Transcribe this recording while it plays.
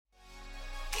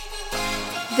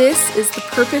This is the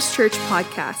Purpose Church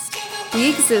podcast. We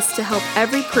exist to help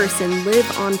every person live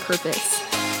on purpose.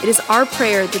 It is our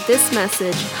prayer that this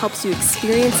message helps you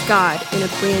experience God in a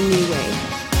brand new way.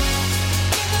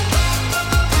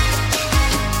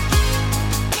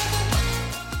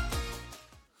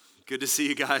 Good to see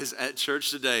you guys at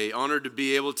church today. Honored to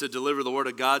be able to deliver the Word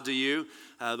of God to you.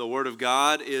 The Word of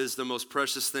God is the most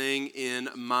precious thing in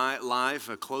my life.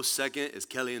 A close second is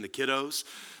Kelly and the kiddos.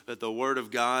 But the Word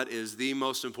of God is the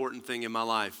most important thing in my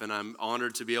life. And I'm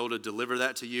honored to be able to deliver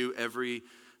that to you every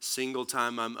single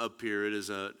time I'm up here. It is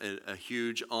a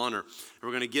huge honor. We're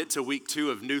going to get to week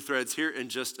 2 of New Threads here in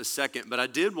just a second, but I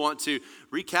did want to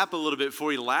recap a little bit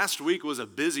for you. Last week was a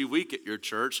busy week at your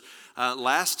church.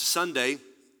 Last Sunday,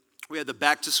 we had the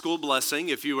back to school blessing.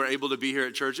 If you were able to be here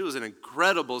at church, it was an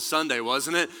incredible Sunday,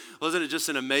 wasn't it? Wasn't it just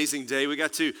an amazing day? We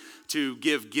got to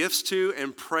give gifts to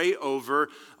and pray over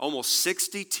almost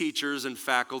 60 teachers and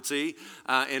faculty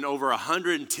and over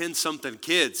 110 something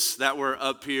kids that were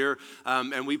up here.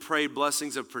 And we prayed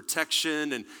blessings of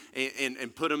protection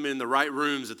and put them in the right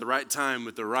rooms at the right time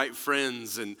with the right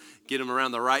friends and get them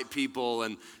around the right people,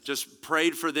 and just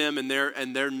prayed for them in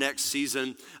their next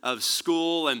season of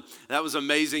school. And that was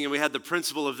amazing. And we had the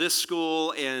principal of this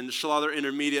school and Schlather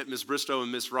Intermediate, Miss Bristow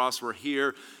and Miss Ross were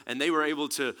here, and they were able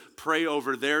to pray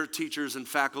over their teachers and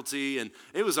faculty. And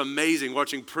it was amazing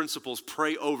watching principals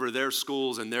pray over their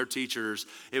schools and their teachers.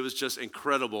 It was just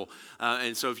incredible.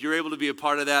 And so if you're able to be a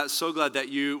part of that, so glad that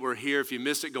you were here. If you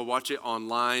missed it, go watch it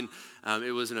online.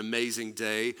 It was an amazing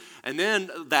day. And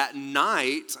then that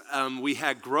night, we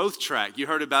had Growth Track. You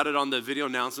heard about it on the video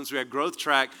announcements. We had Growth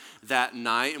Track that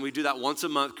night, and we do that once a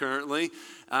month currently.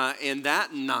 And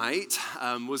that night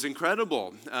was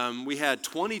incredible. We had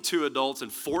 22 adults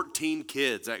and 14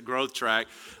 kids at Growth Track,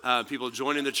 people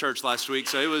joining the church last week.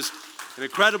 So it was an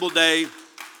incredible day.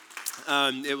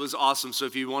 It was awesome. So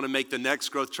if you want to make the next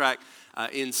Growth Track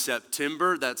in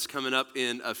September, that's coming up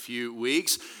in a few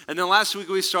weeks. And then last week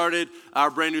we started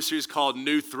our brand new series called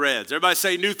New Threads. Everybody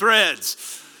say New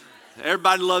Threads.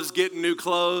 Everybody loves getting new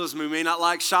clothes. We may not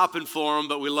like shopping for them,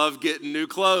 but we love getting new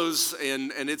clothes.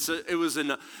 And it was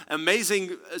an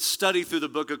amazing study through the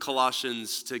book of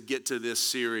Colossians to get to this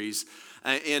series.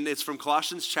 And it's from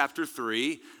Colossians chapter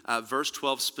 3, verse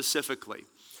 12 specifically.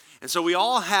 And so we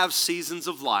all have seasons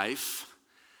of life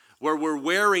where we're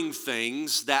wearing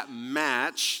things that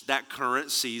match that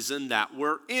current season that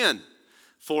we're in.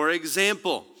 For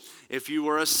example, if you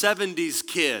were a 70s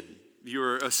kid,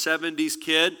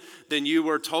 then you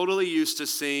were totally used to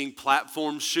seeing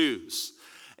platform shoes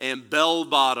and bell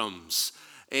bottoms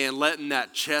and letting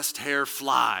that chest hair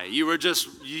fly. You were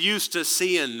just used to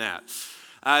seeing that.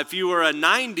 If you were a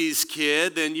 90s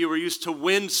kid, then you were used to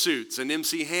windsuits and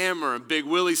MC Hammer and Big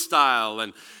Willie style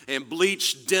and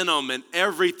bleached denim, and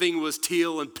everything was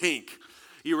teal and pink.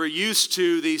 You were used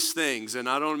to these things, and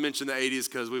I don't mention the 80s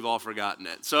because we've all forgotten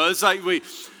it. So it's like we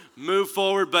move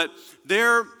forward, but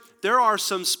there are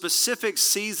some specific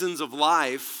seasons of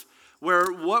life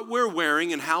where what we're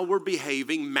wearing and how we're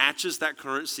behaving matches that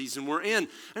current season we're in.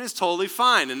 And it's totally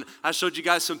fine. And I showed you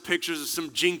guys some pictures of some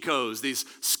JNCOs, these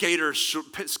skater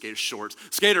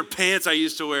pants I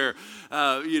used to wear,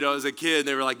 as a kid.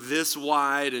 They were like this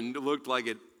wide and looked like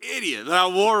an idiot. And I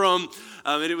wore them,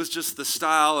 and it was just the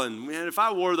style. And man, if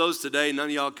I wore those today, none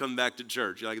of y'all come back to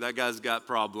church. You're like, that guy's got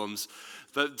problems.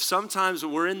 But sometimes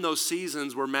when we're in those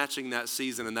seasons, we're matching that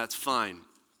season, and that's fine.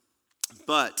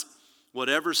 But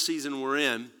whatever season we're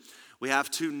in, we have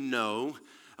to know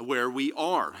where we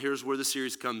are. Here's where the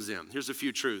series comes in. Here's a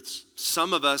few truths.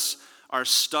 Some of us are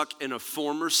stuck in a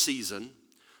former season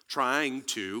trying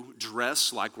to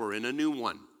dress like we're in a new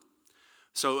one.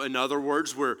 So in other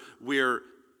words, we're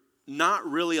not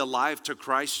really alive to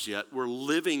Christ yet. We're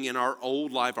living in our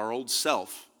old life, our old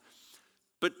self,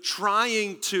 but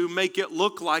trying to make it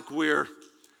look like we're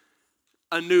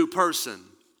a new person.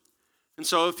 And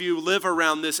so if you live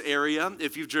around this area,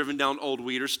 if you've driven down Old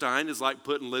Wiederstein, it's like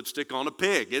putting lipstick on a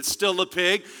pig. It's still a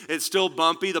pig. It's still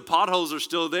bumpy. The potholes are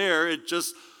still there. It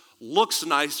just looks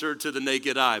nicer to the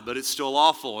naked eye, but it's still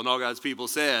awful. And all God's people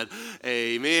said,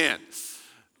 amen.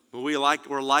 But we're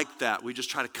like that. We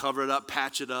just try to cover it up,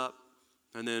 patch it up,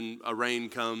 and then a rain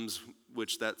comes,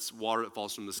 which that's water that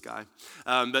falls from the sky.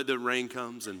 But the rain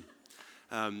comes,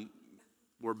 and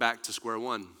we're back to square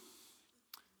one.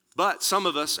 But some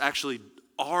of us actually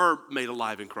are made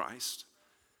alive in Christ,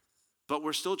 but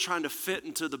we're still trying to fit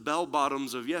into the bell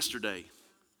bottoms of yesterday.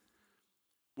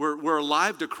 We're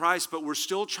alive to Christ, but we're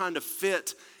still trying to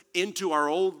fit into our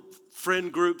old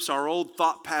friend groups, our old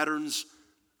thought patterns,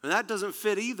 and that doesn't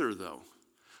fit either, though.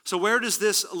 So where does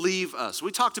this leave us?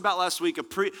 We talked about last week,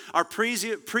 our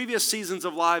previous seasons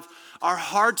of life are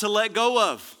hard to let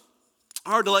go of.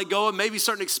 Hard to let go of maybe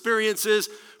certain experiences,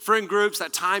 friend groups,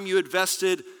 that time you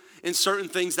invested in certain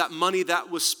things, that money that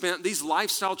was spent. These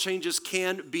lifestyle changes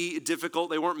can be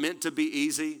difficult. They weren't meant to be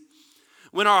easy.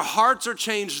 When our hearts are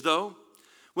changed though,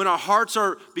 when our hearts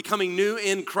are becoming new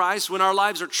in Christ, when our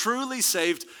lives are truly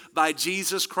saved by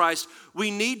Jesus Christ,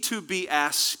 we need to be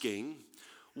asking,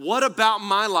 what about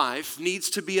my life needs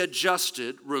to be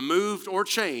adjusted, removed, or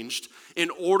changed in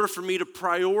order for me to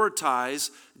prioritize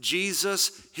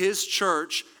Jesus, his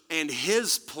church, and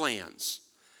his plans?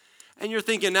 And you're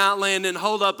thinking, now, Landon,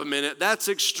 hold up a minute. That's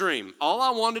extreme. All I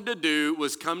wanted to do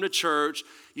was come to church.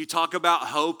 You talk about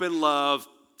hope and love.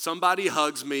 Somebody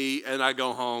hugs me, and I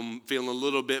go home feeling a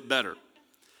little bit better.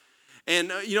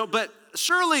 And, but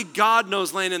surely God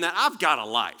knows, Landon, that I've got a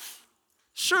life.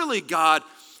 Surely God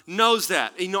knows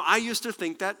that. I used to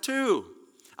think that too.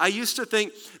 I used to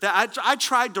think that I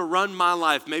tried to run my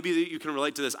life. Maybe you can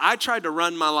relate to this. I tried to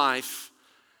run my life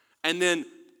and then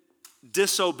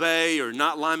disobey or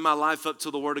not line my life up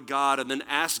to the Word of God and then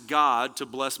ask God to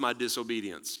bless my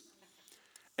disobedience.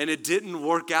 And it didn't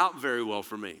work out very well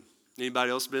for me.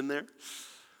 Anybody else been there?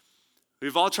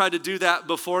 We've all tried to do that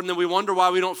before, and then we wonder why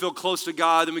we don't feel close to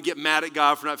God. Then we get mad at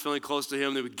God for not feeling close to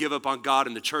him. Then we give up on God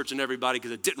and the church and everybody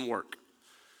because it didn't work.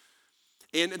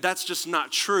 And that's just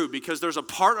not true, because there's a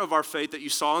part of our faith that you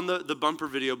saw in the bumper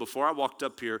video before I walked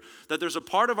up here, that there's a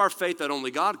part of our faith that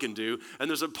only God can do, and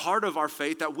there's a part of our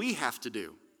faith that we have to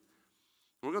do.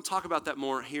 We're going to talk about that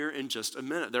more here in just a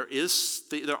minute. There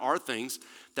are things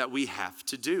that we have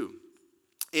to do.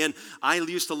 And I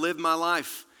used to live my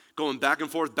life going back and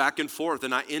forth,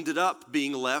 and I ended up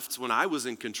being left, when I was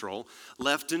in control,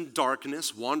 left in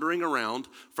darkness, wandering around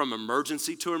from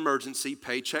emergency to emergency,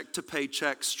 paycheck to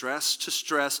paycheck, stress to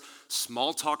stress,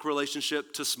 small talk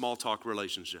relationship to small talk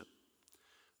relationship.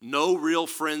 No real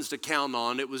friends to count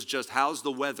on. It was just, how's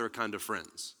the weather kind of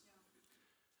friends.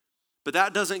 But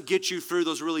that doesn't get you through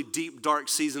those really deep, dark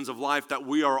seasons of life that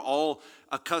we are all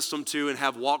accustomed to and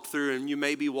have walked through, and you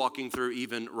may be walking through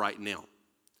even right now.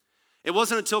 It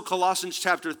wasn't until Colossians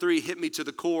chapter 3 hit me to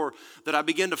the core that I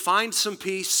began to find some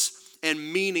peace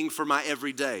and meaning for my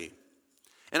everyday.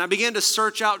 And I began to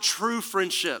search out true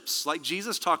friendships like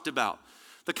Jesus talked about,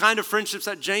 the kind of friendships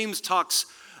that James talks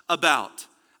about.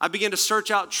 I began to search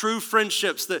out true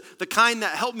friendships, the kind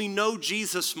that helped me know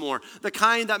Jesus more, the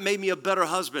kind that made me a better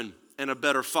husband and a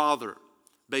better father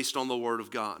based on the Word of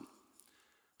God.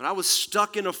 When I was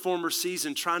stuck in a former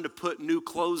season trying to put new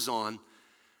clothes on,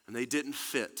 and they didn't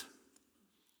fit.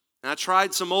 And I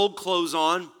tried some old clothes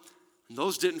on, and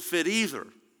those didn't fit either.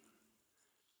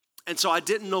 And so I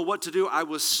didn't know what to do. I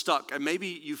was stuck. And maybe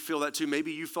you feel that too.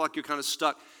 Maybe you feel like you're kind of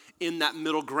stuck in that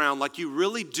middle ground. Like you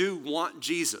really do want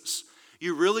Jesus.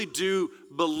 You really do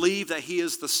believe that he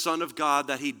is the Son of God,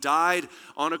 that he died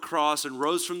on a cross and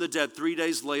rose from the dead 3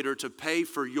 days later to pay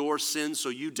for your sins so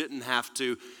you didn't have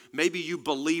to. Maybe you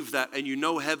believe that and you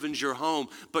know heaven's your home,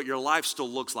 but your life still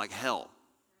looks like hell.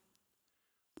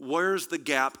 Where's the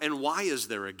gap, and why is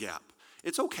there a gap?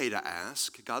 It's okay to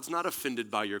ask. God's not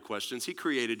offended by your questions. He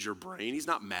created your brain. He's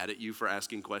not mad at you for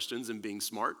asking questions and being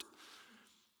smart.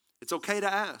 It's okay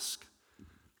to ask.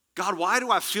 God, why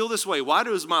do I feel this way? Why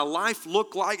does my life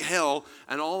look like hell,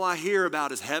 and all I hear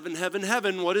about is heaven, heaven,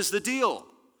 heaven? What is the deal?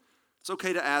 It's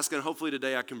okay to ask, and hopefully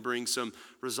today I can bring some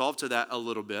resolve to that a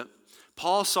little bit.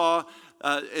 Paul saw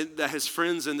that his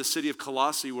friends in the city of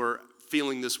Colossae were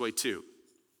feeling this way too.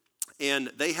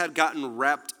 And they had gotten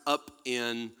wrapped up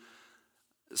in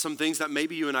some things that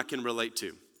maybe you and I can relate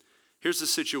to. Here's the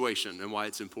situation and why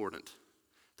it's important.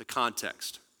 The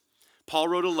context. Paul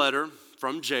wrote a letter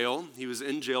from jail. He was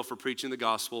in jail for preaching the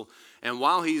gospel. And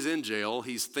while he's in jail,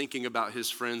 he's thinking about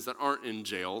his friends that aren't in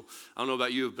jail. I don't know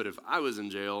about you, but if I was in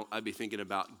jail, I'd be thinking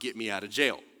about get me out of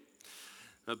jail.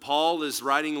 Now, Paul is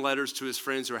writing letters to his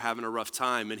friends who are having a rough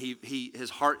time, and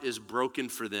his heart is broken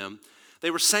for them. They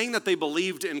were saying that they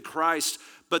believed in Christ,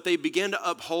 but they began to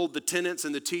uphold the tenets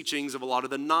and the teachings of a lot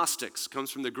of the Gnostics. It comes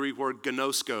from the Greek word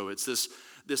gnosko. It's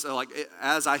this like,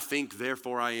 as I think,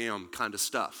 therefore I am kind of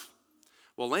stuff.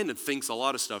 Well, Landon thinks a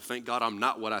lot of stuff. Thank God I'm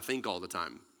not what I think all the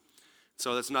time.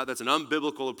 So that's an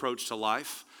unbiblical approach to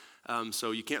life.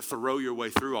 So you can't throw your way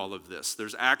through all of this.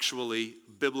 There's actually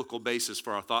biblical basis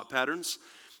for our thought patterns.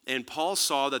 And Paul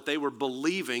saw that they were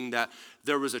believing that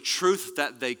there was a truth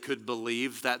that they could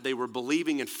believe, that they were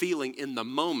believing and feeling in the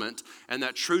moment, and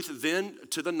that truth then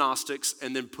to the Gnostics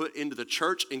and then put into the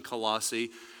church in Colossae,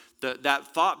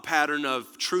 that thought pattern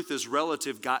of truth is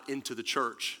relative got into the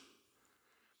church.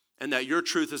 and that your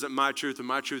truth isn't my truth and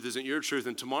my truth isn't your truth,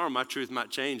 and tomorrow my truth might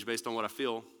change based on what I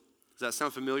feel. Does that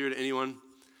sound familiar to anyone?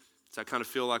 Does that kind of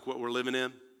feel like what we're living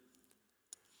in?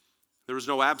 There was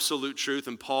no absolute truth,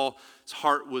 and Paul's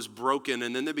heart was broken,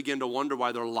 and then they began to wonder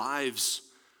why their lives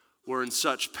were in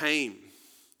such pain.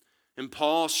 And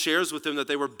Paul shares with them that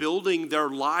they were building their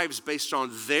lives based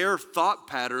on their thought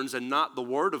patterns and not the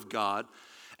Word of God,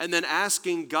 and then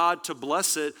asking God to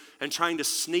bless it and trying to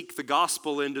sneak the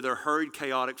gospel into their hurried,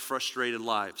 chaotic, frustrated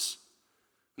lives.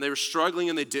 And they were struggling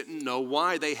and they didn't know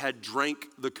why. They had drank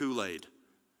the Kool-Aid.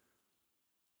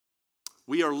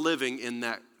 We are living in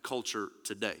that culture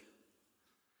today.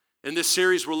 In this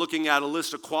series, we're looking at a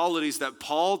list of qualities that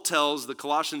Paul tells the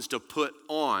Colossians to put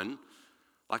on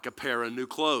like a pair of new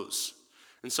clothes.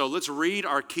 And so let's read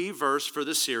our key verse for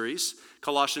this series,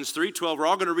 Colossians 3:12. We're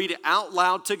all going to read it out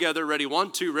loud together. Ready?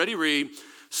 1, 2, ready, read.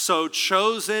 So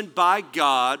chosen by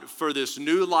God for this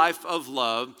new life of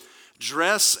love,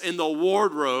 dress in the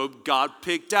wardrobe God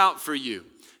picked out for you.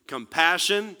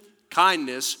 Compassion,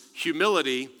 kindness,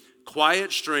 humility,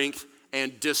 quiet strength,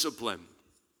 and discipline.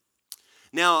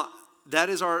 Now, that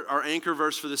is our anchor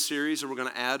verse for this series, and we're going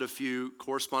to add a few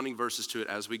corresponding verses to it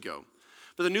as we go.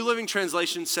 But the New Living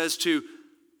Translation says to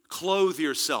clothe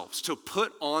yourselves, to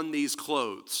put on these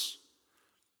clothes.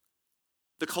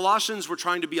 The Colossians were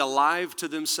trying to be alive to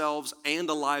themselves and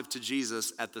alive to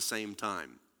Jesus at the same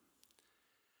time.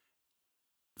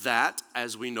 That,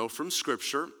 as we know from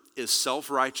Scripture, is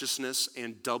self-righteousness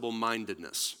and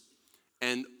double-mindedness.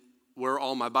 And we're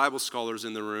all my Bible scholars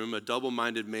in the room. A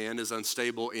double-minded man is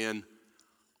unstable in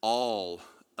all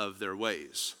of their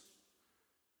ways.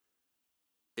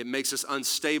 It makes us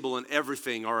unstable in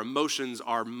everything. Our emotions,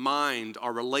 our mind,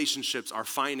 our relationships, our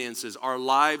finances, our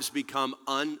lives become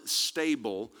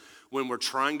unstable when we're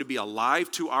trying to be alive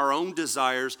to our own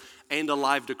desires and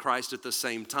alive to Christ at the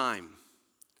same time.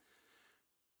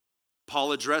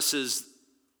 Paul addresses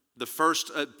that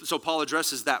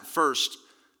first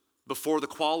before the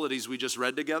qualities we just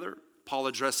read together. Paul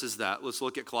addresses that. Let's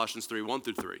look at Colossians 3, 1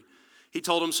 through 3. He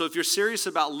told them, so if you're serious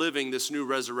about living this new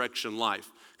resurrection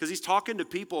life, because he's talking to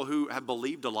people who have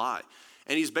believed a lie,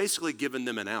 and he's basically given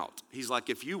them an out. He's like,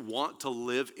 if you want to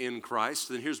live in Christ,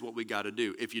 then here's what we got to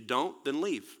do. If you don't, then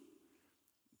leave.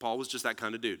 Paul was just that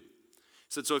kind of dude. He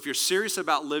said, so if you're serious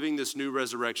about living this new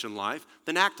resurrection life,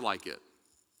 then act like it.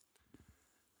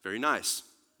 Very nice.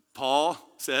 Paul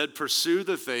said, pursue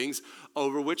the things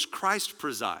over which Christ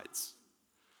presides.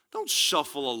 Don't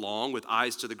shuffle along with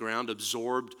eyes to the ground,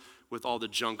 absorbed with all the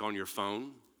junk on your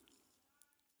phone.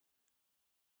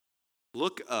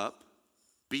 Look up,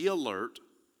 be alert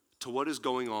to what is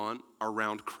going on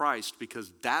around Christ,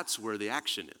 because that's where the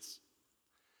action is.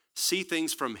 See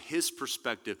things from his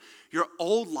perspective. Your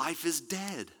old life is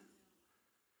dead.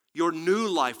 Your new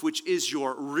life, which is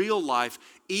your real life,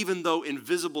 even though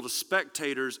invisible to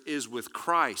spectators, is with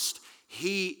Christ.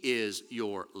 He is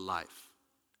your life.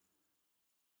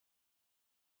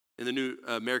 In the New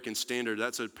American Standard,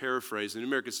 that's a paraphrase. The New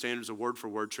American Standard is a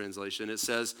word-for-word translation. It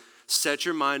says, set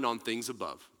your mind on things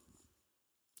above,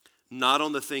 not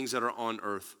on the things that are on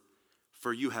earth,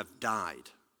 for you have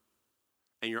died,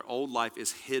 and your old life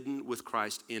is hidden with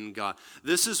Christ in God.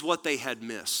 This is what they had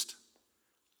missed.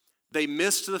 They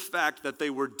missed the fact that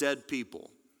they were dead people,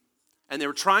 and they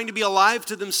were trying to be alive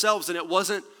to themselves, and it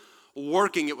wasn't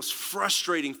working. It was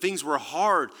frustrating. Things were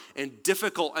hard and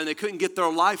difficult, and they couldn't get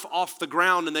their life off the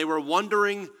ground, and they were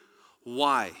wondering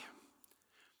why.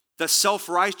 The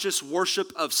self-righteous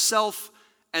worship of self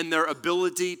and their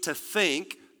ability to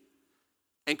think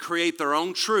and create their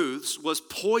own truths was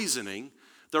poisoning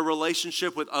their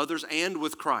relationship with others and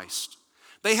with Christ.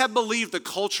 They had believed the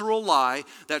cultural lie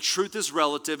that truth is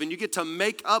relative and you get to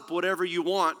make up whatever you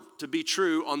want to be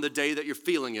true on the day that you're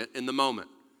feeling it in the moment.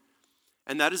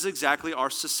 And that is exactly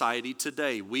our society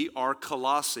today. We are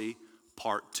Colossae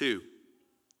part 2.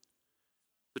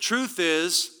 The truth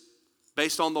is,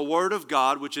 based on the Word of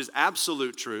God, which is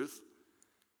absolute truth,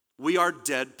 we are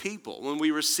dead people. When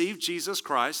we receive Jesus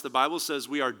Christ, the Bible says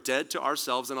we are dead to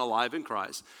ourselves and alive in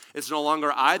Christ. It's no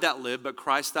longer I that live, but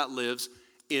Christ that lives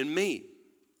in me.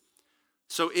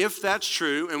 So if that's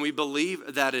true, and we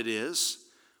believe that it is,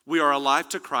 we are alive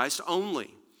to Christ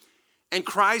only. And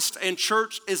Christ and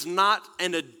church is not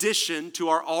an addition to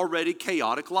our already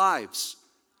chaotic lives.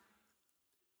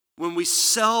 When we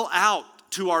sell out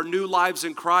to our new lives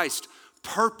in Christ,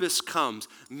 purpose comes,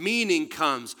 meaning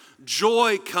comes,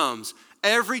 joy comes.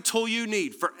 Every tool you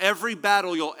need for every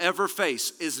battle you'll ever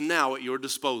face is now at your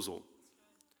disposal.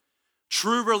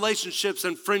 True relationships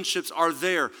and friendships are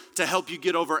there to help you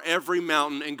get over every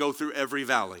mountain and go through every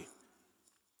valley.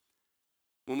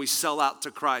 when we sell out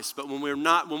to Christ. But when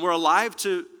we're alive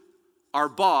to our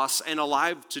boss and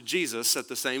alive to Jesus at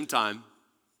the same time,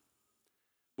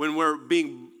 when we're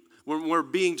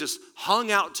being just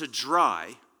hung out to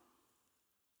dry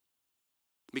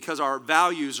because our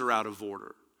values are out of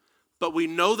order, but we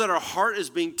know that our heart is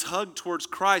being tugged towards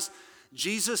Christ,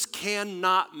 Jesus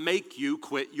cannot make you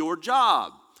quit your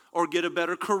job or get a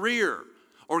better career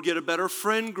or get a better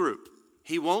friend group.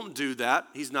 He won't do that.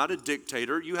 He's not a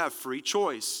dictator. You have free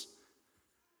choice.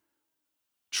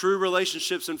 True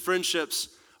relationships and friendships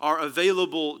are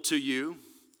available to you.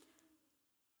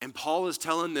 And Paul is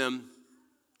telling them,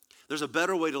 there's a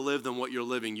better way to live than what you're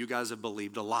living. You guys have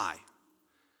believed a lie.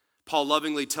 Paul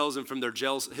lovingly tells them from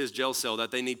his jail cell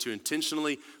that they need to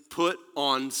intentionally put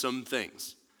on some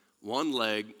things, one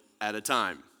leg at a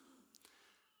time.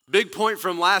 Big point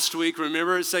from last week,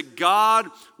 remember, it said, God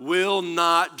will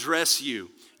not dress you.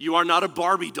 You are not a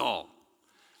Barbie doll.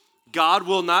 God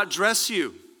will not dress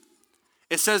you.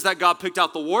 It says that God picked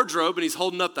out the wardrobe and he's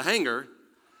holding up the hanger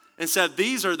and said,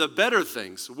 these are the better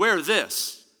things. Wear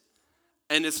this.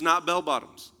 And it's not bell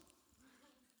bottoms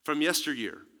from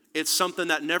yesteryear. It's something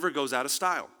that never goes out of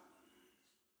style.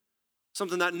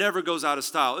 Something that never goes out of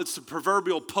style. It's the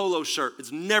proverbial polo shirt.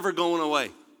 It's never going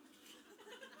away.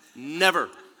 Never.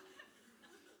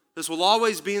 This will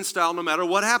always be in style no matter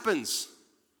what happens.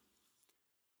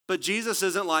 But Jesus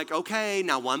isn't like, okay,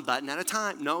 now one button at a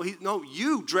time. No,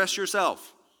 you dress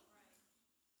yourself.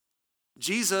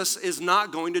 Jesus is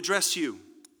not going to dress you.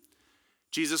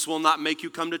 Jesus will not make you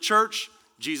come to church.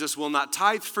 Jesus will not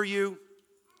tithe for you.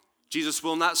 Jesus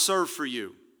will not serve for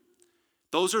you.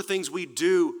 Those are things we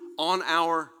do on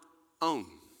our own.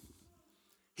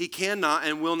 He cannot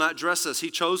and will not dress us. He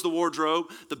chose the wardrobe,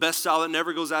 the best style that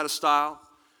never goes out of style.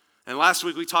 And last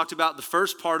week we talked about the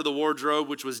first part of the wardrobe,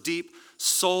 which was deep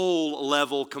soul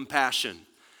level compassion.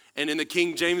 And in the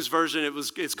King James Version,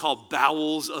 it's called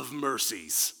bowels of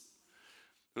mercies.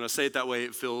 When I say it that way,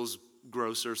 it feels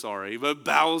grosser, sorry. But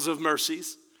bowels of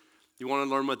mercies. You want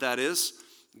to learn what that is?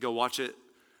 Go watch it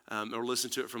or listen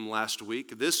to it from last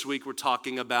week. This week we're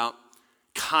talking about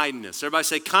kindness. Everybody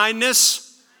say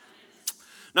kindness.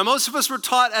 Now most of us were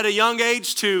taught at a young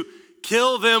age to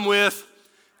kill them with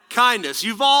kindness.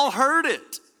 You've all heard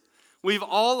it. We've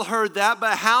all heard that,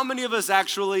 but how many of us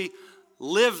actually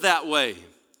live that way?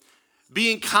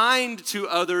 Being kind to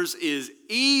others is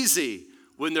easy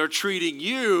when they're treating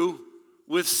you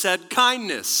with said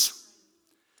kindness.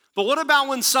 But what about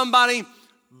when somebody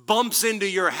bumps into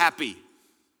your happy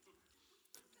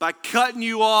by cutting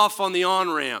you off on the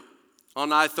on-ramp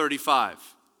on I-35?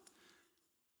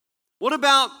 What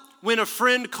about when a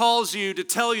friend calls you to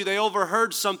tell you they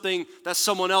overheard something that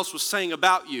someone else was saying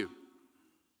about you?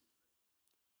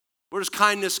 Where does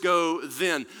kindness go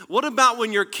then? What about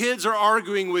when your kids are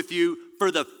arguing with you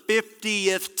for the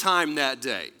 50th time that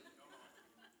day?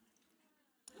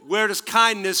 Where does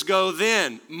kindness go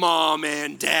then, mom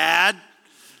and dad?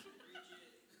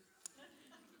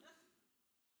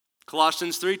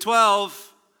 Colossians 3:12,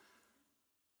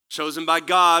 chosen by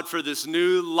God for this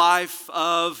new life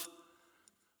of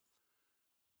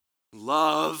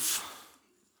love.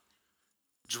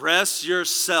 Dress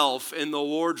yourself in the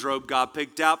wardrobe God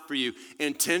picked out for you.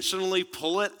 Intentionally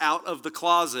pull it out of the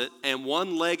closet and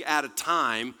one leg at a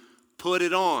time, put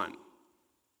it on.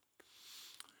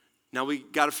 Now we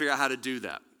got to figure out how to do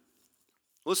that.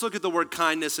 Let's look at the word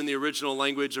kindness in the original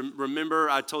language. Remember,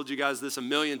 I told you guys this a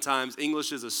million times.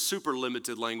 English is a super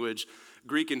limited language.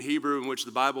 Greek and Hebrew, in which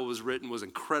the Bible was written, was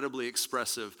incredibly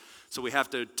expressive. So we have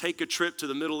to take a trip to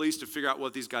the Middle East to figure out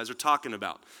what these guys are talking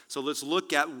about. So let's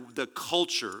look at the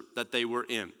culture that they were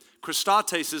in.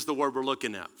 Christates is the word we're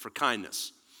looking at for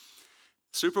kindness.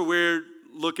 Super weird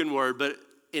looking word, but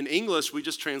in English, we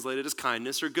just translate it as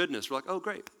kindness or goodness. We're like, oh,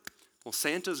 great. Well,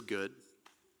 Santa's good.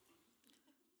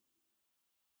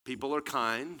 People are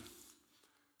kind.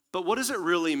 But what does it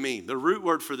really mean? The root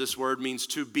word for this word means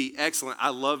to be excellent. I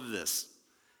love this.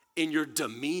 In your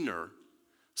demeanor,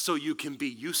 so you can be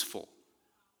useful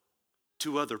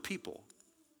to other people.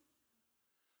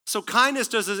 So kindness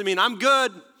doesn't mean I'm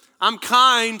good, I'm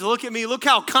kind, look at me, look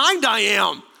how kind I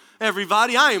am.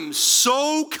 Everybody, I am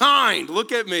so kind,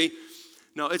 look at me.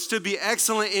 No, it's to be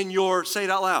excellent in your, say it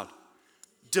out loud,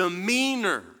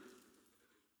 demeanor.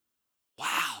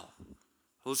 Wow.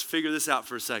 Let's figure this out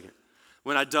for a second.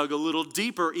 When I dug a little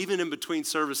deeper, even in between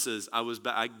services, I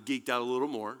geeked out a little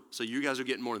more. So you guys are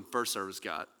getting more than first service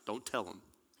got. Don't tell them.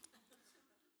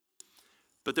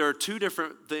 But there are two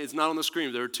different things. It's not on the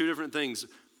screen. There are two different things.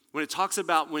 When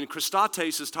when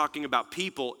Christates is talking about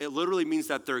people, it literally means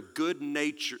that they're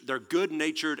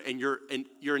good-natured and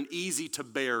you're an easy to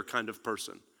bear kind of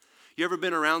person. You ever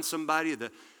been around somebody that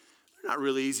they're not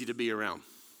really easy to be around?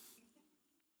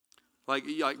 Like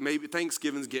maybe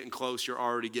Thanksgiving's getting close, you're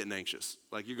already getting anxious.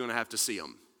 Like you're going to have to see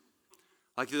them.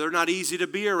 Like they're not easy to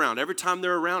be around. Every time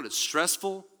they're around, it's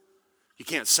stressful. You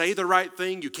can't say the right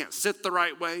thing. You can't sit the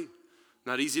right way.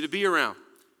 Not easy to be around.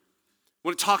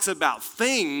 When it talks about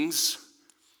things,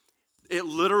 it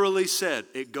literally said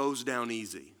it goes down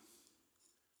easy.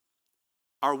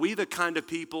 Are we the kind of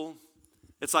people?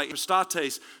 It's like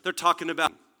Christates, they're talking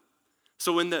about.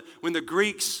 So when the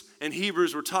Greeks and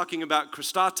Hebrews were talking about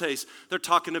Christates, they're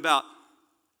talking about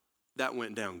that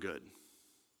went down good.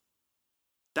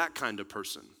 That kind of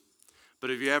person. But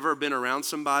have you ever been around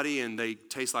somebody and they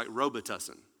taste like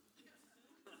Robitussin?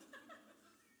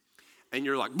 And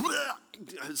you're like,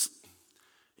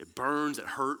 it burns, it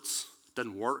hurts,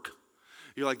 doesn't work.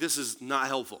 You're like, this is not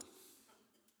helpful.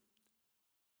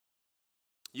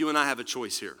 You and I have a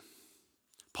choice here.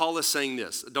 Paul is saying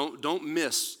this. Don't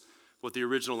miss what the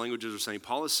original languages are saying.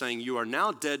 Paul is saying you are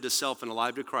now dead to self and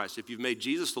alive to Christ. If you've made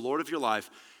Jesus the Lord of your life,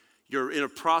 you're in a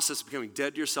process of becoming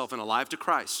dead to yourself and alive to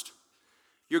Christ.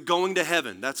 You're going to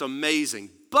heaven. That's amazing.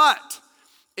 But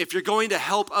if you're going to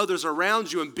help others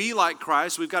around you and be like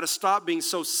Christ, we've got to stop being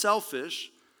so selfish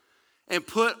and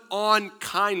put on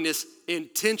kindness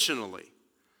intentionally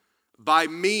by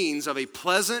means of a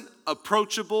pleasant,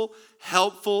 approachable,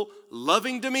 helpful,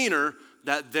 loving demeanor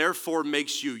that therefore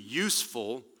makes you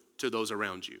useful to those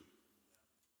around you.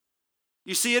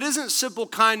 You see, it isn't simple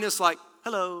kindness like,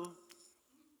 hello,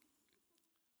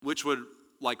 which would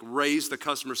like raise the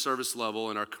customer service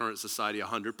level in our current society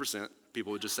 100%.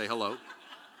 People would just say hello.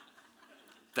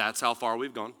 That's how far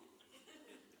we've gone.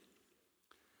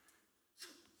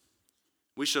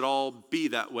 We should all be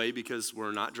that way because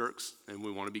we're not jerks and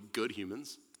we want to be good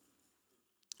humans.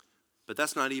 But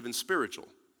that's not even spiritual.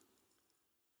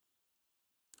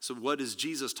 So what is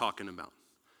Jesus talking about?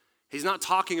 He's not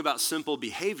talking about simple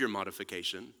behavior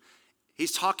modification.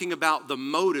 He's talking about the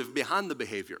motive behind the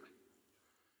behavior,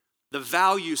 the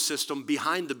value system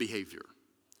behind the behavior.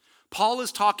 Paul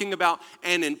is talking about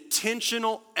an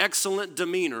intentional, excellent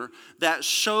demeanor that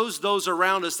shows those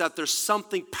around us that there's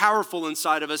something powerful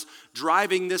inside of us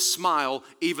driving this smile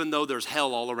even though there's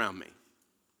hell all around me.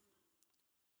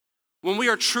 When we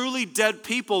are truly dead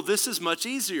people, this is much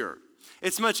easier.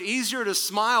 It's much easier to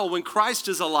smile when Christ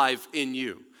is alive in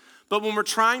you. But when we're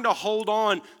trying to hold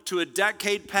on to a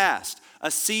decade past, a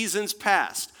season's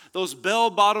past, those bell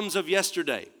bottoms of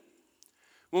yesterday,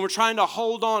 when we're trying to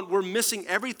hold on, we're missing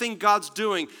everything God's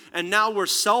doing, and now we're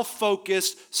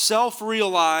self-focused,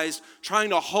 self-realized, trying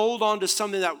to hold on to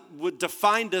something that would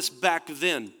define us back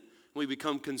then. We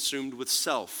become consumed with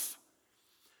self.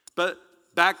 But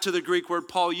back to the Greek word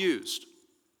Paul used.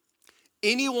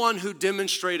 Anyone who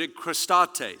demonstrated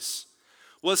Christates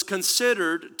was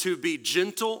considered to be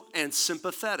gentle and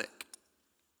sympathetic.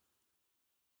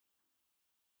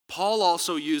 Paul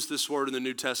also used this word in the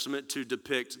New Testament to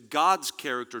depict God's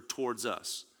character towards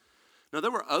us. Now,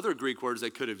 there were other Greek words they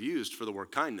could have used for the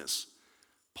word kindness.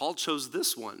 Paul chose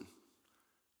this one,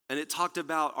 and it talked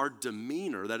about our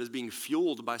demeanor that is being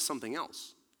fueled by something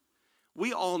else.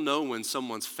 We all know when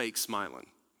someone's fake smiling.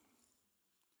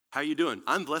 How you doing?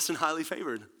 I'm blessed and highly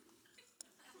favored.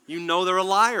 You know they're a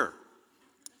liar.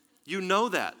 You know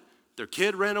that. Their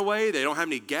kid ran away. They don't have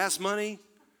any gas money.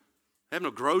 They have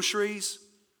no groceries.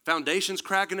 Foundation's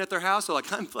cracking at their house. They're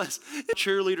like, I'm blessed.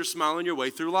 Cheerleader smiling your way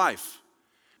through life.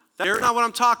 That's not what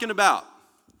I'm talking about.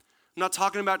 I'm not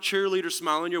talking about cheerleader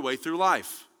smiling your way through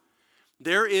life.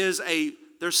 There's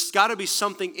got to be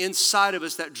something inside of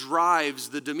us that drives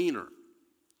the demeanor.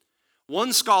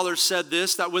 One scholar said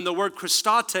this, that when the word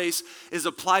Christates is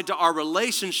applied to our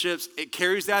relationships, it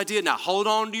carries the idea, now hold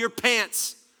on to your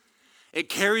pants. It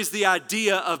carries the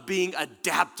idea of being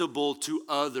adaptable to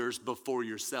others before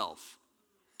yourself.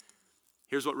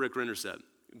 Here's what Rick Renner said,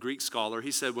 a Greek scholar.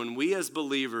 He said, when we as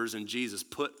believers in Jesus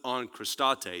put on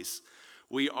Christates,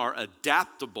 we are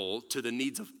adaptable to the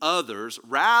needs of others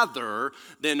rather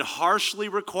than harshly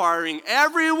requiring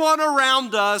everyone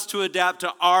around us to adapt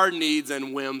to our needs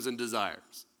and whims and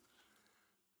desires.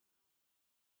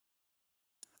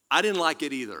 I didn't like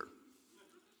it either.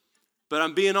 But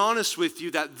I'm being honest with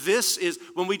you that this is,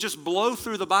 when we just blow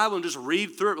through the Bible and just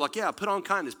read through it, like, yeah, put on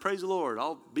kindness, praise the Lord,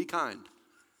 I'll be kind.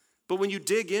 But when you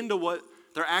dig into what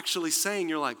they're actually saying,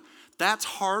 you're like, that's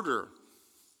harder.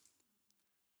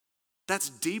 That's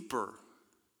deeper.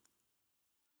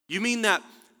 You mean that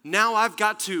now I've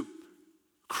got to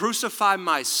crucify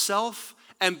myself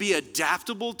and be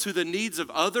adaptable to the needs of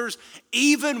others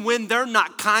even when they're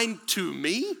not kind to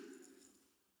me?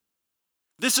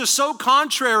 This is so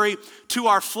contrary to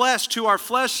our flesh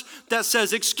that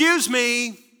says, excuse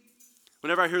me.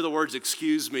 Whenever I hear the words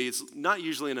excuse me, it's not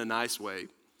usually in a nice way.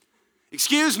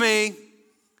 Excuse me.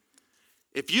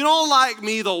 If you don't like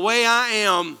me the way I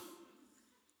am,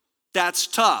 that's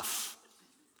tough.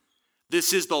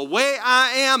 This is the way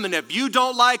I am, and if you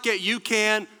don't like it, you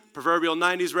can, proverbial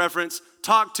 90s reference,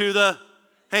 talk to the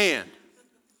hand.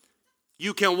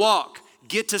 You can walk,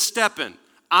 get to stepping.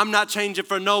 I'm not changing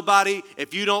for nobody.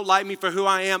 If you don't like me for who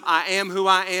I am who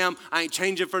I am. I ain't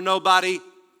changing for nobody.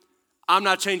 I'm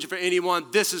not changing for anyone.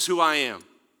 This is who I am.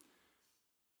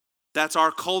 That's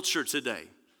our culture today.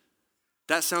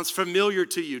 That sounds familiar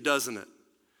to you, doesn't it?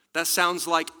 That sounds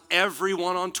like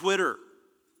everyone on Twitter.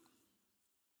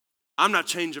 I'm not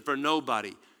changing for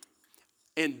nobody.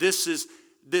 And this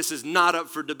is not up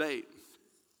for debate.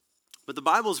 But the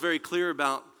Bible is very clear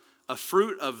about a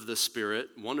fruit of the Spirit.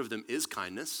 One of them is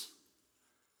kindness.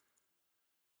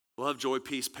 Love, joy,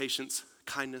 peace, patience,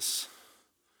 kindness,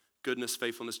 goodness,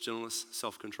 faithfulness, gentleness,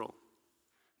 self-control.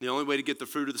 The only way to get the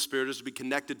fruit of the Spirit is to be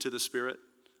connected to the Spirit.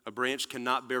 A branch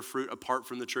cannot bear fruit apart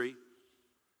from the tree.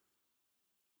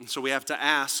 And so we have to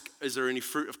ask, is there any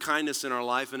fruit of kindness in our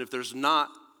life? And if there's not,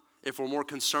 if we're more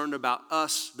concerned about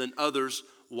us than others,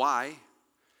 why?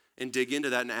 And dig into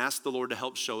that and ask the Lord to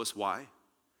help show us why.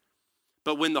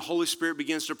 But when the Holy Spirit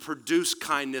begins to produce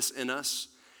kindness in us,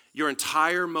 your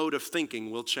entire mode of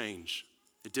thinking will change.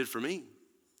 It did for me.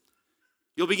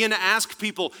 You'll begin to ask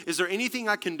people, is there anything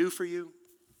I can do for you?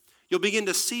 You'll begin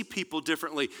to see people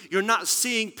differently. You're not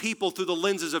seeing people through the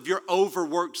lenses of your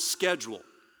overworked schedule.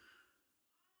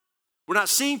 We're not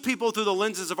seeing people through the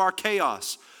lenses of our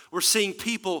chaos. We're seeing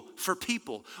people for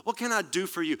people. What can I do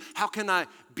for you? How can I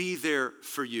be there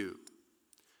for you?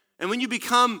 And when you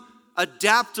become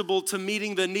adaptable to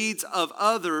meeting the needs of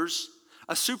others,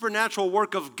 a supernatural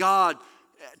work of God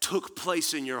took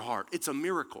place in your heart. It's a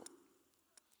miracle.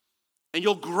 And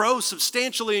you'll grow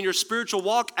substantially in your spiritual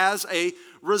walk as a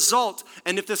result.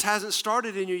 And if this hasn't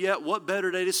started in you yet, what better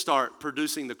day to start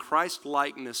producing the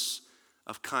Christ-likeness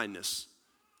of kindness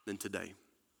than today?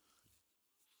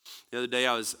 The other day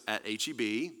I was at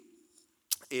H-E-B,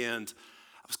 and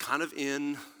I was kind of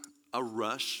in a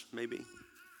rush, maybe.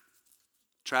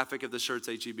 Traffic at the Shirts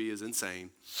H-E-B is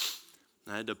insane.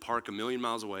 I had to park a million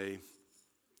miles away.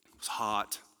 It was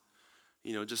hot.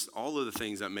 You know, just all of the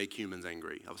things that make humans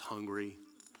angry. I was hungry.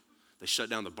 They shut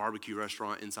down the barbecue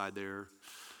restaurant inside there.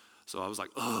 So I was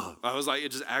like, ugh. I was like,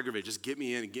 it just aggravated. Just get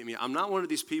me in and get me in. I'm not one of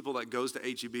these people that goes to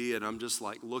H-E-B and I'm just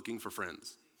like looking for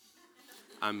friends.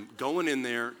 I'm going in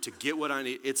there to get what I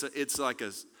need. It's like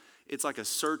a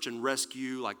search and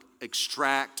rescue, like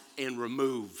extract and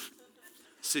remove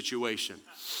situation.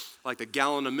 Like the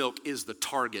gallon of milk is the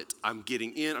target. I'm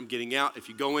getting in, I'm getting out. If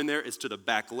you go in there, it's to the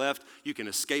back left. You can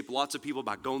escape lots of people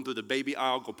by going through the baby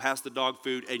aisle, go past the dog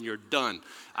food, and you're done.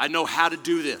 I know how to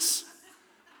do this.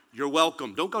 You're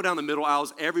welcome. Don't go down the middle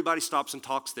aisles. Everybody stops and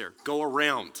talks there. Go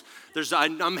around.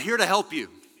 I'm here to help you.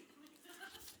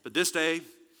 But this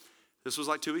was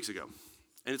like 2 weeks ago.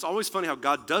 And it's always funny how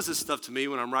God does this stuff to me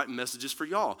when I'm writing messages for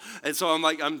y'all. And so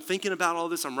I'm thinking about all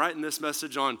this. I'm writing this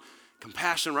message on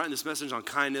compassion, writing this message on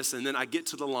kindness, and then I get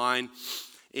to the line,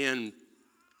 and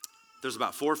there's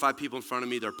about 4 or 5 people in front of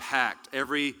me. They're packed.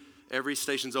 Every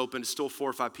station's open. It's still 4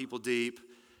 or 5 people deep.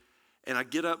 And I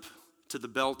get up to the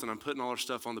belt, and I'm putting all our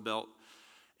stuff on the belt,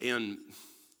 and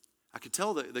I could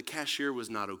tell that the cashier was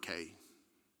not okay,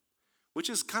 which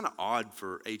is kind of odd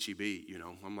for H-E-B, you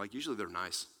know. I'm like, usually they're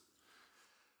nice.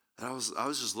 And I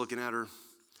was just looking at her,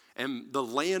 and the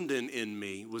Landon in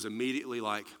me was immediately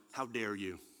like, how dare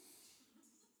you?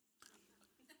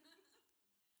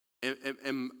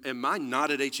 Am I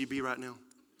not at H-E-B right now?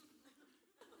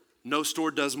 No store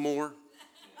does more.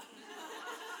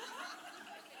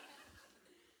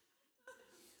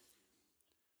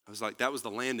 I was like, that was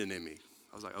the Landon in me.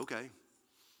 I was like, okay,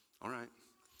 all right.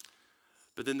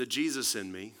 But then the Jesus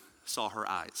in me saw her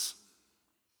eyes.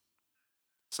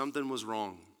 Something was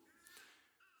wrong.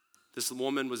 This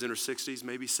woman was in her 60s,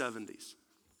 maybe 70s.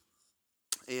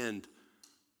 And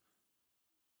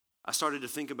I started to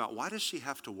think about, why does she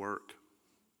have to work?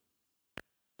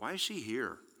 Why is she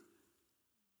here?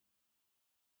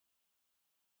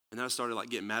 And then I started like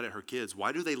getting mad at her kids.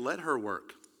 Why do they let her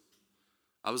work?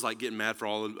 I was like getting mad for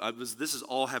all of this is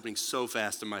all happening so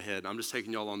fast in my head. I'm just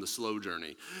taking y'all on the slow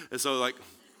journey. And so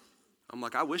I'm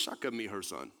like, I wish I could meet her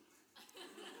son.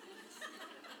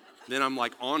 Then I'm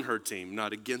like on her team,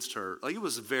 not against her. Like it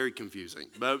was very confusing.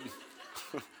 But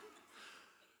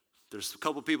there's a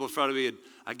couple people in front of me, and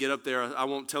I get up there. I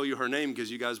won't tell you her name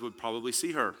because you guys would probably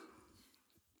see her.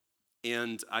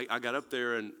 And I got up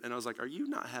there and I was like, are you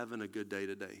not having a good day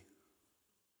today?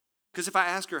 Because if I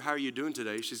ask her, how are you doing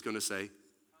today? She's going to say,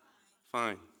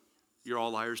 fine. You're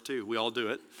all liars too. We all do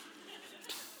it.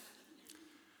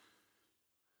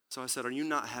 So I said, are you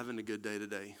not having a good day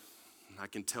today? I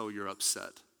can tell you're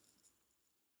upset.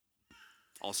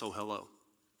 Also, hello.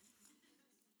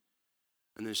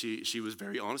 And then she was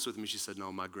very honest with me. She said,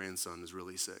 no, my grandson is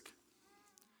really sick.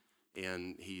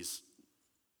 And he's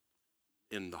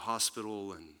in the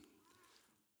hospital, and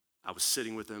I was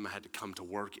sitting with him. I had to come to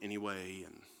work anyway,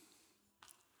 and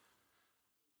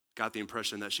got the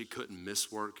impression that she couldn't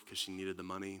miss work because she needed the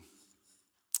money.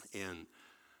 And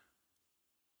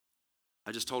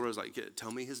I just told her, I was like,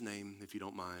 tell me his name if you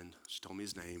don't mind. She told me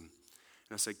his name.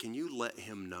 And I said, can you let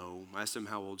him know? I asked him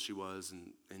how old she was,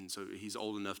 and so he's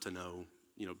old enough to know,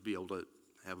 be able to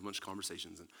have a bunch of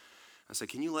conversations. And I said,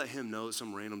 can you let him know that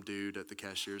some random dude at the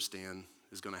cashier stand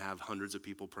is going to have hundreds of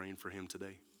people praying for him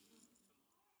today?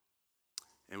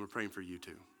 And we're praying for you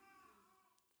too.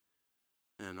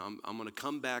 And I'm going to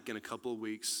come back in a couple of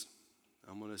weeks.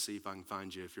 I'm going to see if I can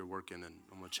find you if you're working, and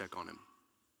I'm going to check on him.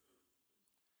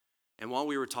 And while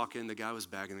we were talking, the guy was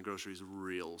bagging the groceries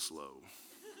real slow.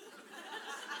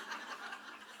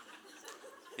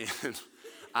 And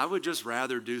I would just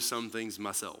rather do some things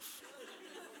myself.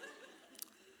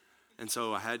 And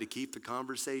so I had to keep the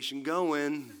conversation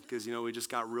going because, we just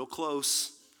got real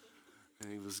close.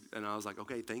 And I was like,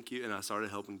 okay, thank you. And I started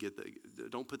helping get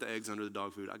don't put the eggs under the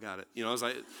dog food. I got it. I was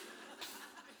like,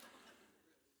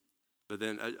 but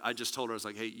then I just told her, I was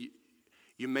like, hey,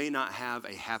 you may not have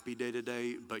a happy day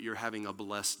today, but you're having a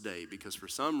blessed day because for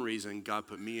some reason, God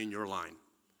put me in your line.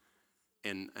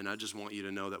 And I just want you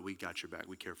to know that we got your back.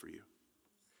 We care for you.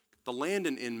 The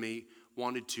Landon in me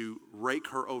wanted to rake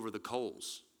her over the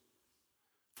coals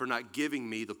for not giving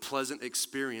me the pleasant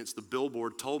experience the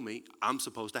billboard told me I'm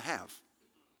supposed to have.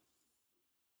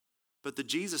 But the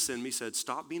Jesus in me said,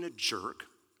 stop being a jerk.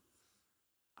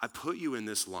 I put you in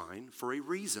this line for a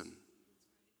reason.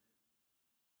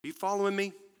 Are you following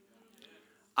me?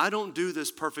 I don't do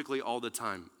this perfectly all the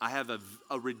time. I have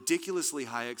a ridiculously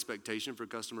high expectation for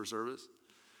customer service,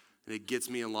 and it gets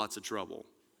me in lots of trouble.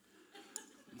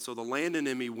 And so the Landon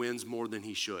in me wins more than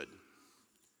he should.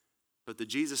 But the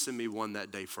Jesus in me won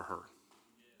that day for her.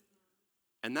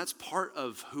 And that's part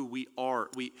of who we are.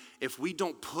 If we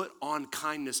don't put on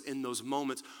kindness in those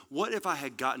moments, what if I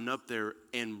had gotten up there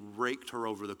and raked her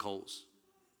over the coals?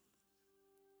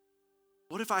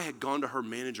 What if I had gone to her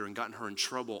manager and gotten her in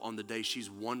trouble on the day she's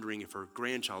wondering if her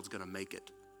grandchild's going to make it?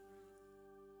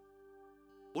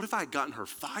 What if I had gotten her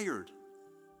fired?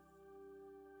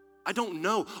 I don't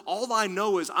know. All I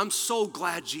know is I'm so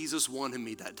glad Jesus wanted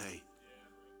me that day.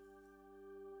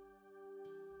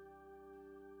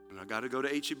 And I got to go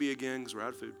to H-E-B again because we're out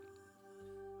of food.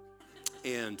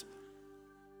 And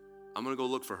I'm going to go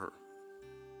look for her.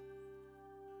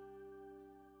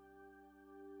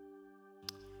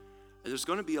 And there's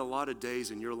going to be a lot of days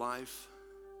in your life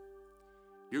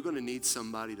you're going to need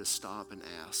somebody to stop and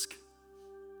ask.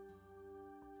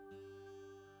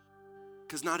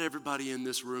 Because not everybody in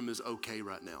this room is okay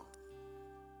right now.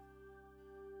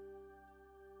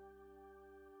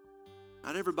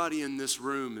 Not everybody in this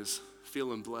room is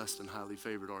feeling blessed and highly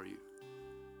favored, are you?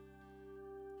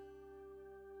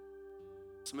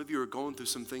 Some of you are going through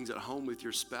some things at home with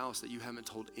your spouse that you haven't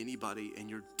told anybody, and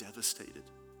you're devastated.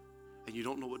 And you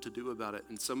don't know what to do about it.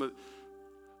 And some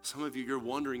of you, you're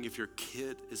wondering if your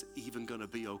kid is even going to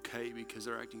be okay because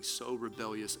they're acting so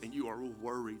rebellious, and you are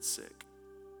worried sick.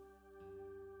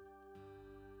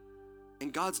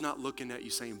 And God's not looking at you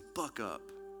saying, buck up.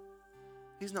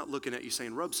 He's not looking at you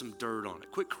saying, rub some dirt on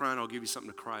it. Quit crying, I'll give you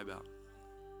something to cry about.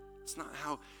 It's not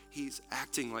how he's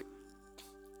acting. Like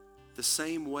the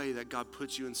same way that God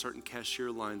puts you in certain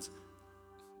cashier lines,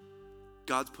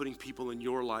 God's putting people in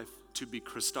your life to be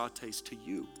Christates to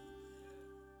you.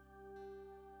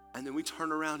 And then we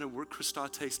turn around and we're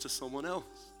Christates to someone else.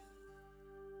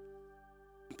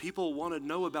 And people want to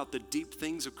know about the deep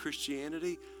things of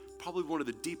Christianity. Probably one of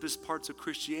the deepest parts of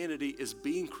Christianity is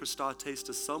being Christates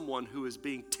to someone who is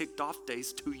being ticked off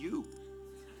days to you.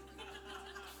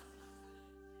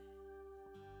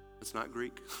 It's not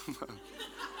Greek.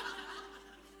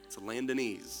 It's a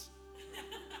Landonese.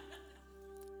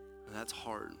 And that's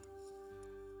hard.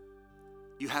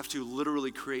 You have to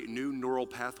literally create new neural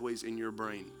pathways in your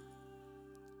brain.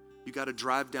 You got to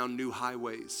drive down new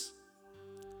highways.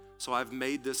 So I've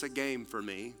made this a game for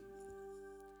me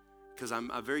because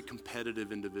I'm a very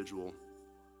competitive individual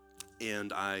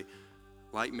and I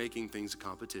like making things a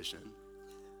competition,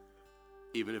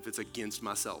 even if it's against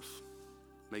myself.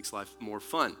 Makes life more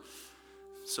fun.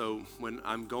 So when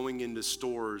I'm going into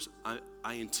stores,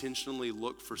 I intentionally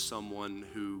look for someone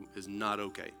who is not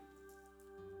okay.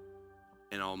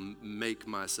 And I'll make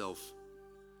myself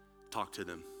talk to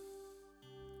them.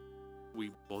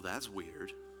 Well, that's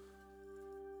weird.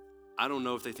 I don't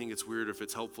know if they think it's weird or if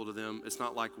it's helpful to them. It's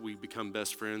not like we become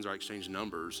best friends or exchange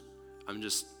numbers. I'm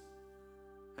just,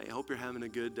 hey, I hope you're having a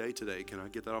good day today. Can I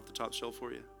get that off the top shelf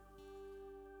for you?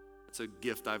 It's a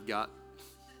gift I've got.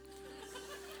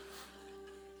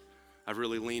 I've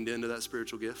really leaned into that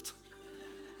spiritual gift.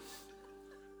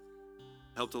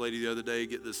 Helped a lady the other day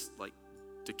get this like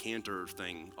decanter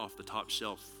thing off the top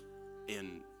shelf,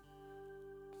 and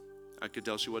I could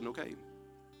tell she wasn't okay.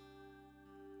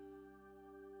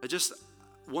 I just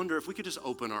wonder if we could just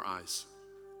open our eyes.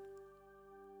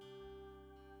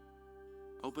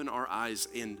 Open our eyes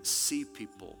and see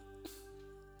people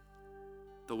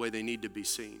the way they need to be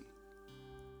seen.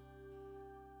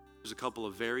 There's a couple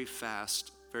of very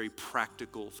fast, very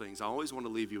practical things. I always want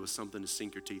to leave you with something to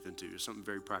sink your teeth into, something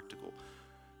very practical.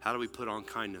 How do we put on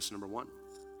kindness? Number one,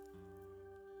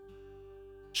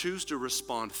 choose to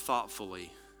respond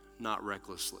thoughtfully, not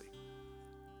recklessly,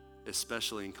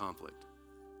 especially in conflict.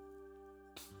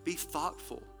 Be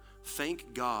thoughtful.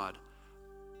 Thank God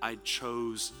I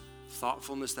chose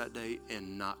thoughtfulness that day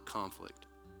and not conflict.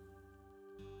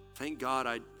 Thank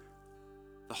God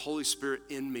the Holy Spirit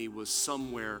in me was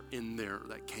somewhere in there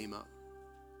that came up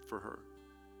for her.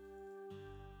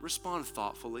 Respond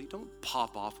thoughtfully. Don't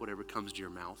pop off whatever comes to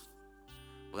your mouth.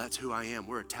 Well, that's who I am.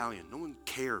 We're Italian. No one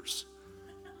cares.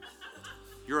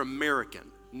 You're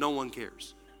American. No one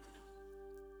cares.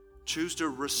 Choose to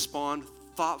respond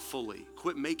thoughtfully.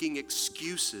 Quit making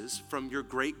excuses from your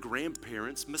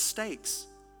great-grandparents' mistakes.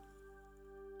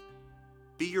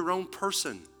 Be your own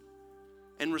person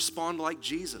and respond like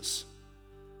Jesus,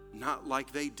 not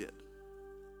like they did.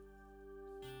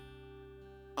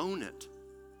 Own it.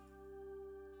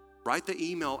 Write the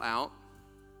email out.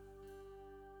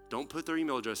 Don't put their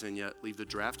email address in yet. Leave the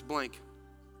draft blank.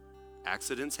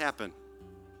 Accidents happen.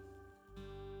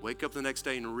 Wake up the next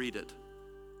day and read it.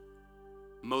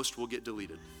 Most will get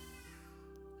deleted.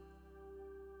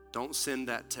 Don't send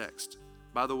that text.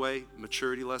 By the way,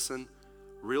 maturity lesson,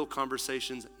 real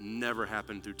conversations never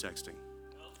happen through texting.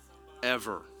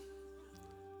 Ever.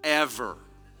 Ever.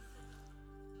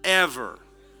 Ever.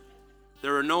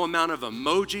 There are no amount of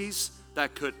emojis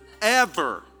that could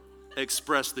ever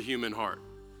express the human heart.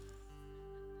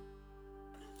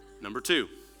 Number two,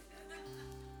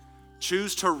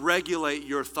 choose to regulate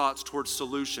your thoughts towards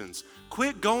solutions.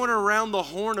 Quit going around the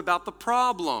horn about the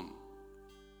problem.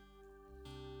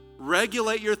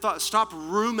 Regulate your thoughts. Stop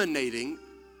ruminating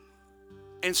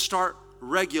and start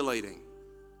regulating.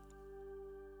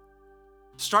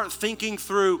 Start thinking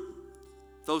through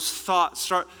those thoughts.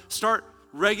 Start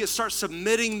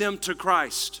submitting them to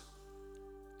Christ.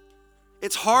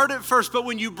 It's hard at first, but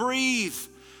when you breathe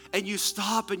and you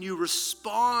stop and you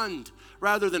respond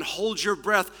rather than hold your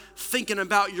breath thinking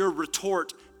about your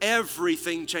retort,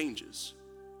 everything changes.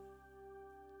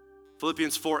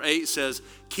 Philippians 4:8 says,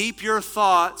 keep your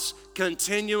thoughts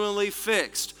continually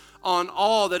fixed on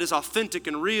all that is authentic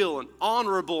and real and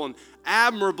honorable and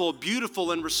admirable,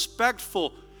 beautiful and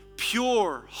respectful,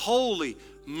 pure, holy,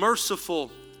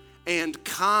 merciful, and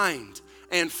kind.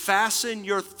 And fasten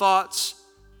your thoughts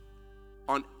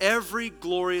on every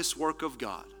glorious work of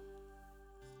God.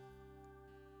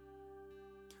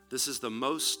 This is the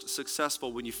most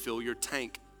successful when you fill your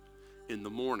tank in the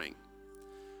morning.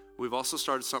 We've also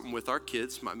started something with our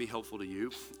kids, might be helpful to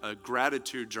you, a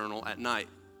gratitude journal at night.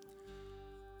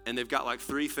 And they've got like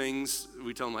 3 things.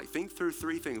 We tell them like, think through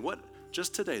 3 things. What,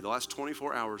 just today, the last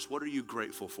 24 hours, what are you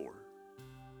grateful for?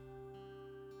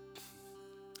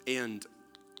 And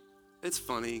it's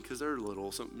funny because they're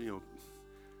little,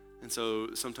 and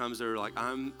so sometimes they're like,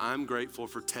 I'm grateful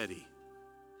for Teddy,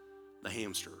 the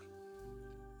hamster.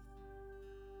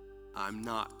 I'm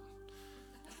not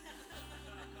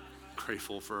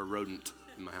grateful for a rodent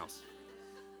in my house.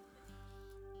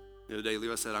 The other day,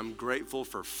 Levi said, I'm grateful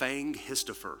for Fang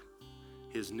Histifer,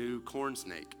 his new corn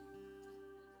snake.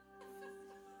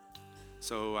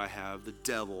 So I have the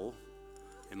devil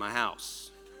in my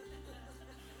house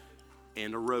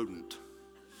and a rodent.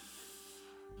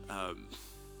 I'm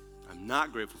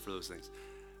not grateful for those things.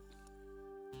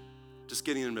 Just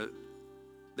getting them to,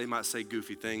 they might say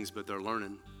goofy things, but they're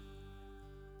learning.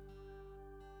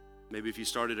 Maybe if you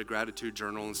started a gratitude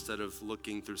journal instead of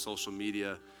looking through social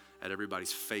media at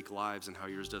everybody's fake lives and how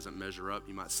yours doesn't measure up,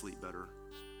 you might sleep better.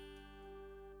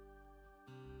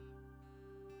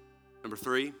 Number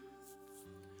 3,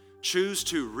 choose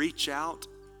to reach out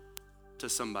to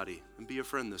somebody and be a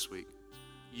friend this week.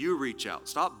 You reach out.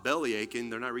 Stop belly aching.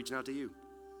 They're not reaching out to you.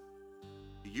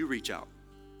 You reach out.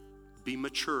 Be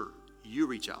mature. You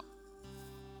reach out.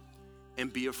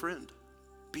 And be a friend.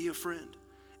 Be a friend.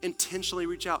 Intentionally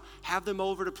reach out. Have them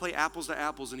over to play apples to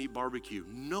apples and eat barbecue.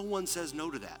 No one says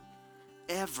no to that.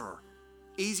 Ever.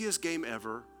 Easiest game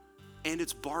ever. And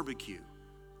it's barbecue.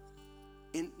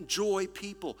 Enjoy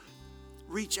people.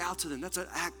 Reach out to them. That's an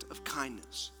act of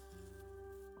kindness.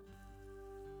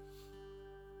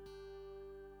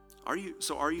 Are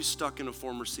you stuck in a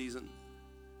former season?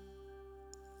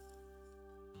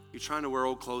 You're trying to wear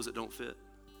old clothes that don't fit?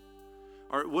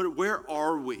 Where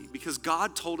are we? Because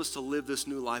God told us to live this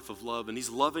new life of love, and he's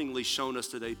lovingly shown us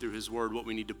today through his word what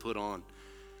we need to put on.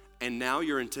 And now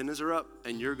your antennas are up,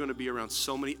 and you're going to be around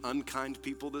so many unkind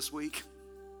people this week,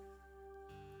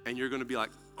 and you're going to be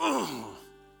like, oh.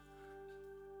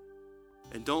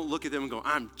 And don't look at them and go,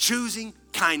 I'm choosing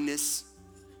kindness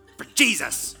for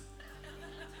Jesus.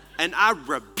 And I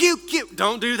rebuke you.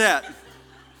 Don't do that.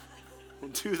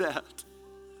 Don't do that.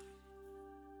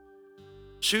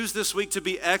 Choose this week to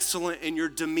be excellent in your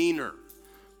demeanor.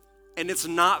 And it's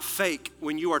not fake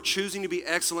when you are choosing to be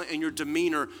excellent in your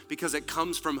demeanor because it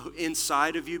comes from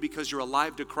inside of you because you're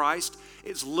alive to Christ.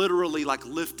 It's literally like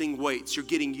lifting weights. You're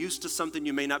getting used to something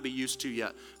you may not be used to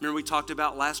yet. Remember we talked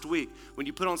about last week, when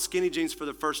you put on skinny jeans for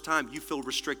the first time, you feel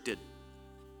restricted.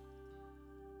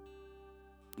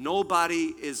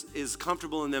 Nobody is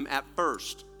comfortable in them at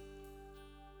first.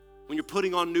 When you're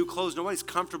putting on new clothes, nobody's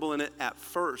comfortable in it at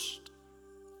first.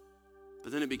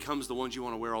 But then it becomes the ones you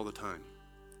want to wear all the time.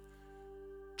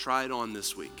 Try it on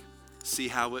this week. See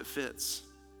how it fits.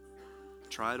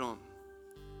 Try it on.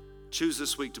 Choose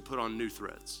this week to put on new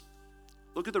threads.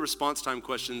 Look at the response time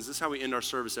questions. This is how we end our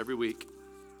service every week.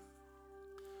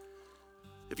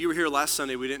 If you were here last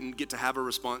Sunday, we didn't get to have a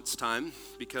response time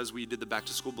because we did the back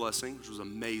to school blessing, which was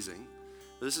amazing.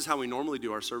 But this is how we normally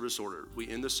do our service order. We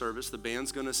end the service, the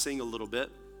band's gonna sing a little bit,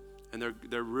 and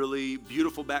they're really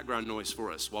beautiful background noise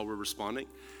for us while we're responding.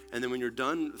 And then when you're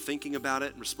done thinking about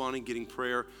it, responding, getting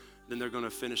prayer, then they're gonna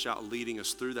finish out leading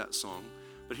us through that song.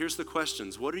 But here's the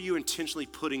questions. What are you intentionally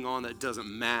putting on that doesn't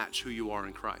match who you are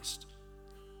in Christ?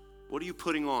 What are you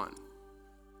putting on?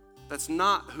 That's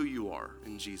not who you are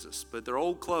in Jesus, but they're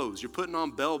old clothes. You're putting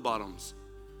on bell bottoms.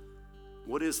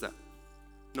 What is that?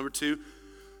 Number 2,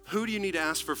 who do you need to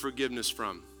ask for forgiveness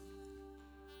from?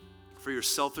 For your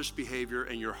selfish behavior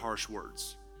and your harsh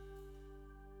words.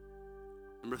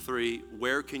 Number 3,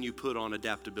 where can you put on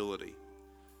adaptability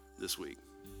this week?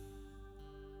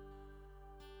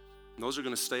 And those are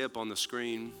going to stay up on the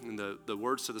screen, and the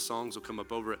words to the songs will come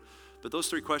up over it. But those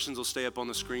 3 questions will stay up on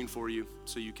the screen for you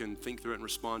so you can think through it and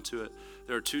respond to it.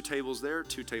 There are 2 tables there,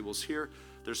 2 tables here.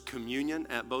 There's communion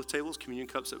at both tables, communion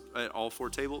cups at all 4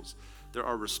 tables. There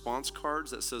are response cards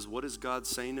that says, what is God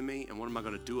saying to me and what am I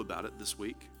going to do about it this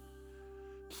week?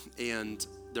 And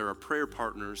there are prayer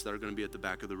partners that are going to be at the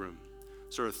back of the room.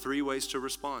 So there are 3 ways to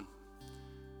respond.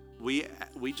 We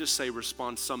just say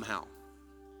respond somehow.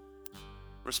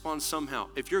 Respond somehow.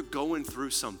 If you're going through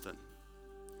something,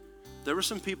 there were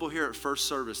some people here at first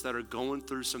service that are going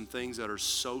through some things that are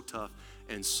so tough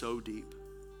and so deep.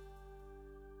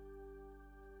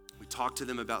 We talked to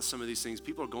them about some of these things.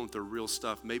 People are going through real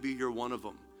stuff. Maybe you're one of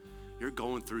them. You're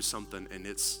going through something and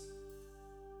it's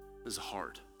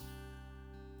hard.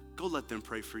 Go let them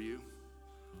pray for you.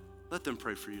 Let them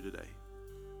pray for you today.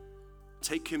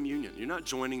 Take communion. You're not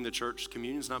joining the church.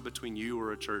 Communion's not between you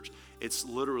or a church. It's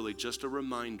literally just a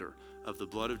reminder of the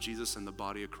blood of Jesus and the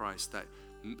body of Christ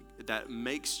that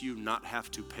makes you not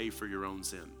have to pay for your own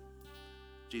sin.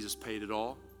 Jesus paid it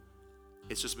all.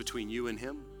 It's just between you and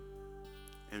him.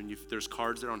 And there's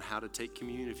cards there on how to take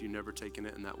communion if you've never taken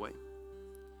it in that way.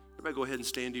 Everybody go ahead and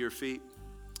stand to your feet.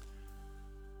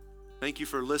 Thank you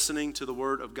for listening to the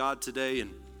word of God today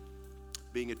and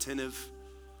being attentive.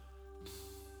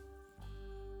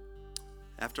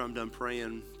 After I'm done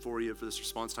praying for you for this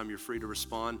response time, you're free to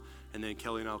respond. And then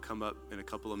Kelly and I will come up in a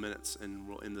couple of minutes and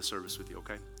we'll end the service with you,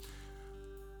 okay?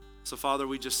 So Father,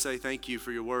 we just say thank you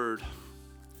for your word.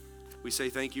 We say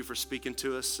thank you for speaking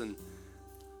to us. And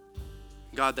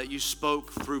God, that you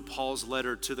spoke through Paul's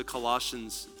letter to the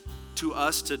Colossians, to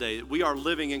us today. We are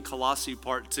living in Colossae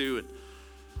part 2. And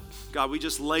God, we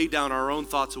just lay down our own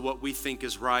thoughts of what we think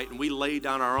is right. And we lay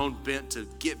down our own bent to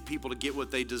get people to get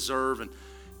what they deserve. And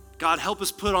God, help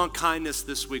us put on kindness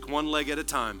this week, one leg at a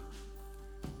time.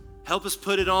 Help us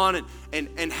put it on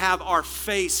and have our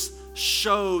face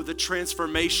show the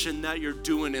transformation that you're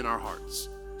doing in our hearts.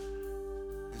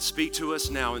 And speak to us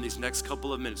now in these next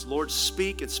couple of minutes. Lord,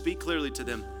 speak and speak clearly to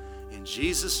them. In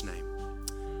Jesus' name,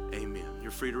 amen.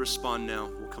 You're free to respond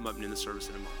now. We'll come up and end the service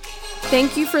in a moment.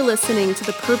 Thank you for listening to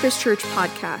the Purpose Church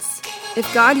podcast.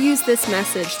 If God used this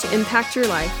message to impact your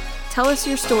life, tell us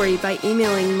your story by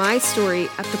emailing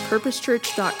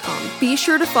mystory@thepurposechurch.com. Be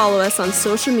sure to follow us on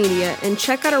social media and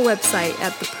check out our website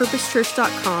at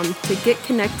thepurposechurch.com to get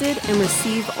connected and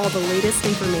receive all the latest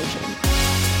information.